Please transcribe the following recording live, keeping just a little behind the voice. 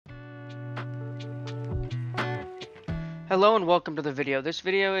Hello and welcome to the video. This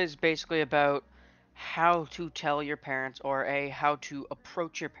video is basically about how to tell your parents or how to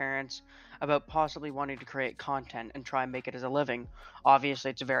approach your parents about possibly wanting to create content and try and make it as a living. Obviously,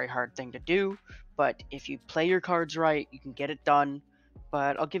 it's a very hard thing to do, but if you play your cards right, you can get it done.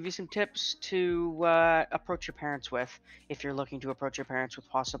 But I'll give you some tips to approach your parents with if you're looking to approach your parents with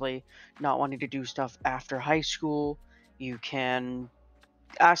possibly not wanting to do stuff after high school. You can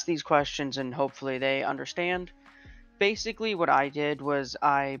ask these questions and hopefully they understand. Basically, what I did was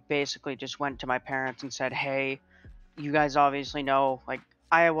I basically just went to my parents and said, hey, you guys obviously know, like,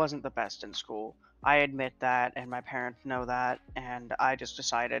 I wasn't the best in school. I admit that, and my parents know that, and I just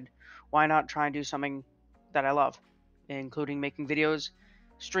decided, why not try and do something that I love, including making videos,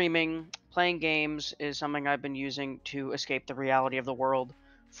 streaming, playing games is something I've been using to escape the reality of the world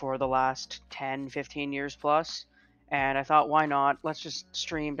for the last 10, 15 years plus, and I thought, why not? Let's just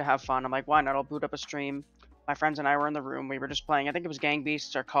stream to have fun. I'm like, why not? I'll boot up a stream. My friends and I were in the room. We were just playing. I think it was Gang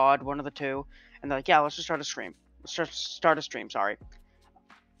Beasts or COD, one of the two. And they're like, yeah, let's just start a stream. Let's just start a stream, sorry.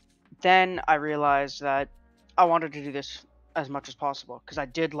 Then I realized that I wanted to do this as much as possible because I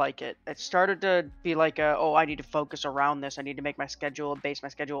did like it. It started to be like, I need to focus around this. I need to make my schedule, base my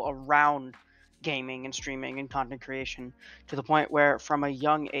schedule around gaming and streaming and content creation to the point where from a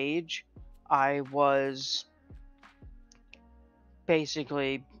young age, I was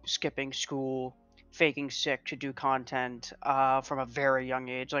basically skipping school, faking sick to do content from a very young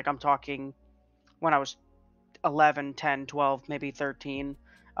age. Like, I'm talking when I was 11, 10, 12, maybe 13.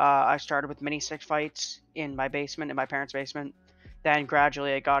 I started with mini stick fights in my basement, in my parents' basement. Then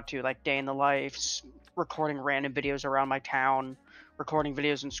gradually I got to like day in the life, recording random videos around my town, recording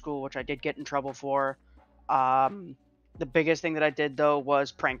videos in school, which I did get in trouble for. The biggest thing that I did though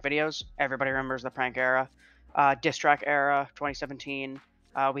was prank videos. Everybody remembers the prank era. Diss track era, 2017.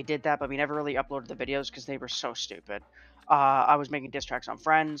 We did that, but we never really uploaded the videos because they were so stupid. I was making diss tracks on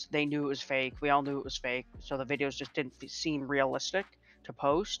friends. They knew it was fake. We all knew it was fake. So the videos just didn't seem realistic to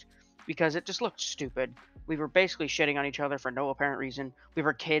post because it just looked stupid. We were basically shitting on each other for no apparent reason. We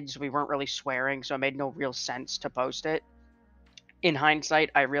were kids. We weren't really swearing, so it made no real sense to post it. In hindsight,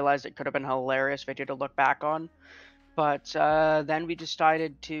 I realized it could have been a hilarious video to look back on. But then we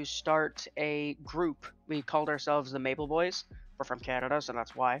decided to start a group. We called ourselves the Maple Boys. We're from Canada, so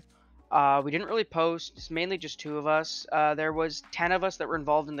that's why. We didn't really post. It's mainly just two of us. There was 10 of us that were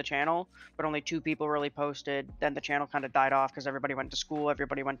involved in the channel, but only 2 people really posted. Then the channel kind of died off because everybody went to school.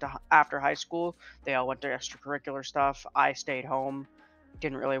 Everybody went to after high school. They all went to extracurricular stuff. I stayed home.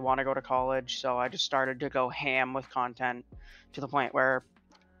 Didn't really want to go to college, so I just started to go ham with content to the point where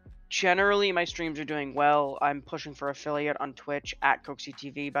generally my streams are doing well. I'm pushing for affiliate on Twitch at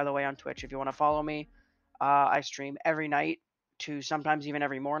CokesyTV, by the way, on Twitch if you want to follow me. I stream every night to sometimes even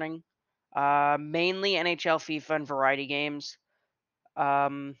every morning. Mainly NHL, FIFA, and variety games.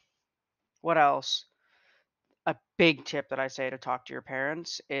 What else? A big tip that I say to talk to your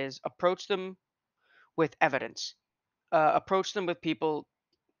parents is approach them with evidence. Approach them with people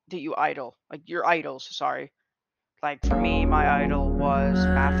that you idol, like your idols, sorry. Like for me, my idol was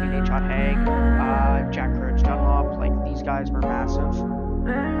Matthew Nachot Haig, Jack Courage Dunlop. Like these guys were massive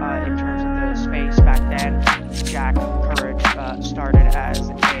in terms of the space back then. Jack Courage started as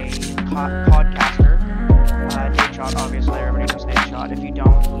a podcaster. Nachot, obviously, everybody knows Nachot. If you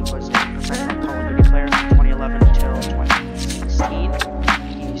don't, he was a professional Call of Duty player from 2011 until 2016.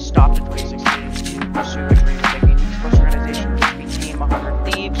 He stopped in 2016 to pursue a dream of making an esports organization, which became 100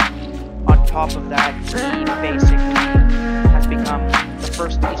 Thieves. On top of that, he basically has become the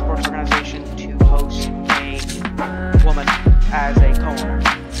first esports organization to host a woman as a co-owner in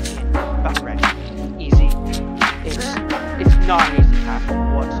Valorant. Easy. It's not an easy path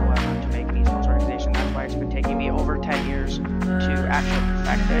whatsoever to make an esports organization. That's why it's been taking me over 10 years to actually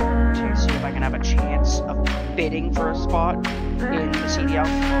perfect it, to see if I can have a chance of bidding for a spot in the CDL,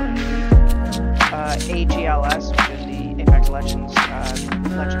 AGLS, which is the Apex Legends tournament.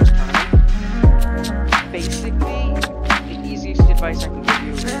 Basically, the easiest advice I can give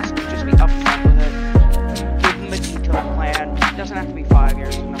you is just be upfront with it. Give them a detailed plan. It doesn't have to be 5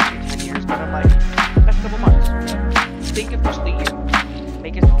 years, it doesn't have to be 10 years, but I'm like, next couple months. Think of just the year.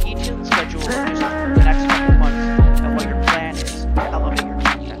 Make a detailed schedule of just the next couple months and what your plan is to elevate your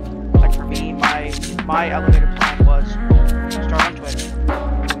content. Like for me, my elevated plan was start on Twitch,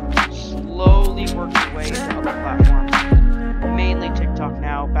 slowly work your way into other platforms. Mainly TikTok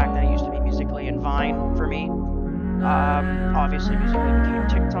now. Back then it used to be Musical.ly and Vine for me. Obviously Musical.ly became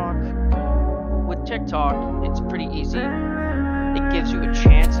TikTok. With TikTok, it's pretty easy. It gives you a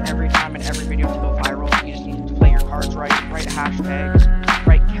chance every time in every video to go viral. You just need to play your cards right, write hashtags,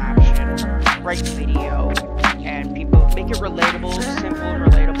 write caption, write video, and people make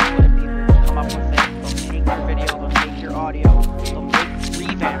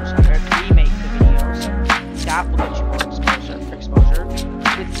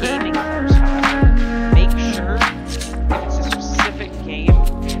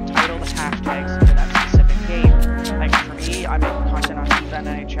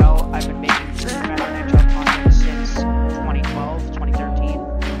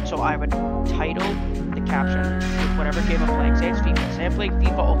I would title the caption with whatever game I'm playing. Say it's FIFA. Say I'm playing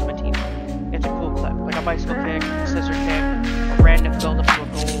FIFA Ultimate Team. It's a cool clip, like a bicycle kick, a scissor kick, a random build up to a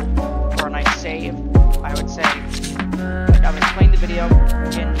goal, or a nice save. I would say, like, I would explain the video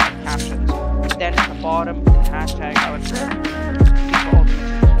in captions. Then at the bottom, in the hashtag, I would put FIFA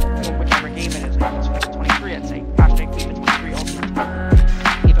Ultimate Team, or whichever game it is. If it's FIFA 23, I'd say hashtag FIFA 23 Ultimate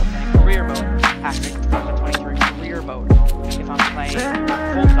Team. If I'm playing career mode, hashtag FIFA 23 career mode. If I'm playing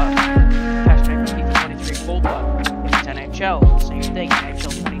Volta, hashtag FIFA 23 Volta. If it's NHL, same thing,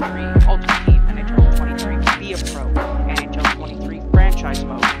 NHL 23 Ultimate Team, NHL 23 Be a Pro, NHL 23 Franchise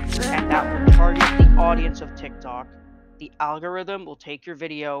Mode. And that will target the audience of TikTok. The algorithm will take your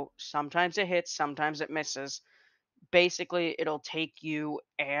video. Sometimes it hits, sometimes it misses. Basically, it'll take you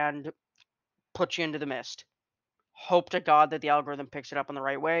and put you into the mist. Hope to God that the algorithm picks it up in the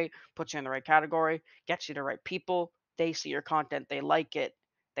right way, puts you in the right category, gets you the right people. They see your content, they like it,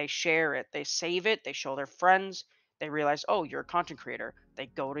 they share it, they save it, they show their friends. They realize, oh, you're a content creator. They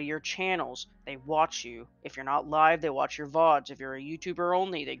go to your channels, they watch you. If you're not live, they watch your VODs. If you're a YouTuber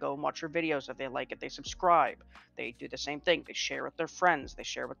only, they go and watch your videos. If they like it, they subscribe. They do the same thing. They share with their friends, they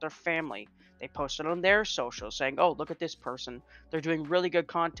share with their family. They post it on their socials saying, oh, look at this person. They're doing really good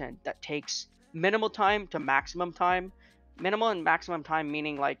content that takes minimal time to maximum time. Minimal and maximum time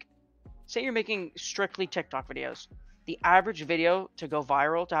meaning, like, say you're making strictly TikTok videos. The average video to go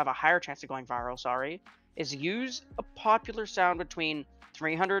viral, to have a higher chance of going viral, is use a popular sound between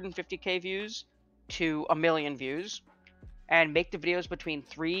 350k views to a million views, and make the videos between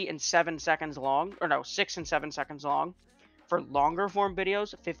 3 and 7 seconds long, or no, 6 and 7 seconds long. For longer form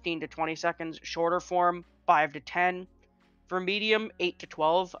videos, 15 to 20 seconds. Shorter form, 5 to 10. For medium, 8 to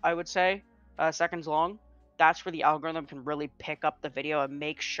 12, I would say, seconds long. That's where the algorithm can really pick up the video and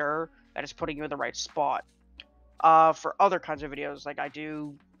make sure that it's putting you in the right spot. For other kinds of videos, like I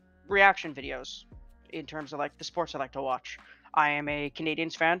do reaction videos in terms of like the sports I like to watch. I am a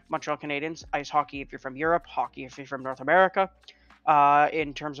Canadiens fan, Montreal Canadiens. Ice hockey if you're from Europe, hockey if you're from North America.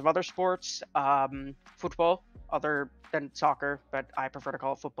 In terms of other sports, football, other than soccer, but I prefer to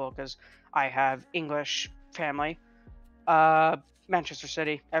call it football because I have English family. Manchester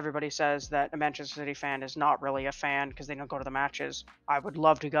City. Everybody says that a Manchester City fan is not really a fan because they don't go to the matches. I would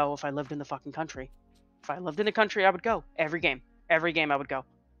love to go if I lived in the fucking country. If I lived in the country, I would go. Every game. Every game I would go.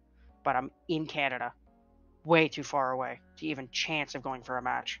 But I'm in Canada. Way too far away to even chance of going for a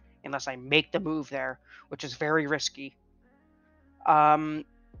match. Unless I make the move there, which is very risky.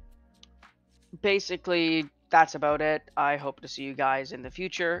 Basically, that's about it. I hope to see you guys in the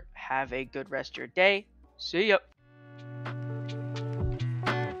future. Have a good rest of your day. See ya.